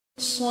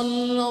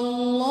صلى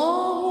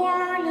الله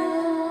على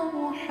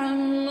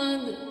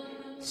محمد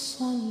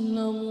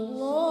صلى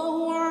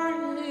الله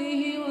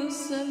عليه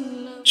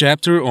وسلم.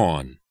 Chapter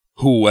on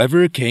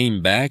Whoever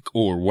came back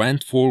or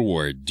went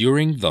forward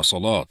during the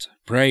Salat,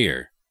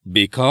 prayer,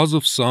 because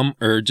of some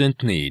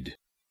urgent need.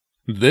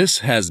 This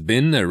has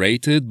been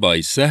narrated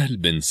by Sahl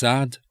bin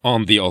Sa'd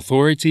on the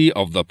authority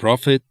of the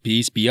Prophet,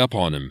 peace be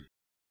upon him.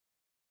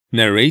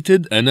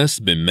 Narrated Anas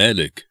bin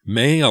Malik,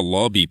 may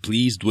Allah be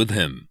pleased with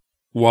him,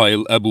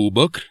 while Abu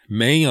Bakr,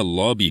 may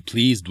Allah be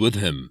pleased with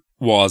him,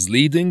 was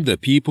leading the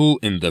people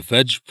in the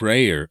Fajr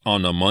prayer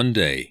on a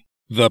Monday.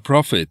 The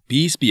Prophet,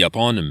 peace be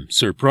upon him,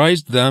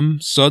 surprised them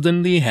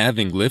suddenly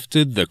having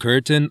lifted the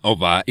curtain of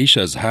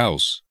Aisha's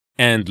house,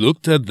 and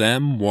looked at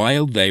them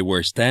while they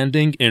were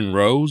standing in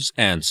rows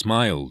and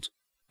smiled.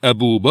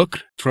 Abu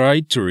Bakr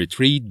tried to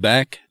retreat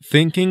back,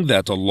 thinking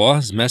that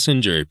Allah's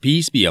Messenger,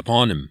 peace be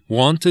upon him,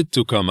 wanted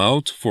to come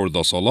out for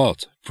the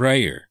Salat,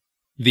 prayer.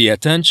 The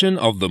attention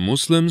of the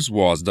Muslims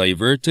was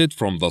diverted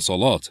from the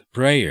Salat,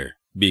 prayer,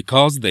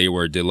 because they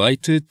were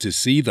delighted to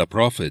see the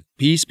Prophet,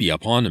 peace be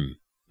upon him.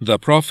 The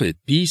Prophet,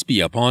 peace be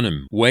upon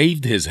him,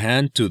 waved his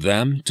hand to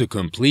them to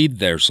complete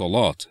their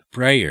Salat,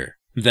 prayer.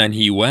 Then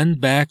he went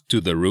back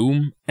to the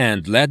room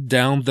and let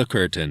down the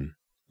curtain.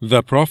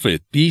 The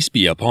Prophet, peace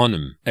be upon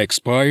him,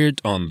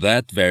 expired on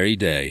that very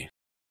day.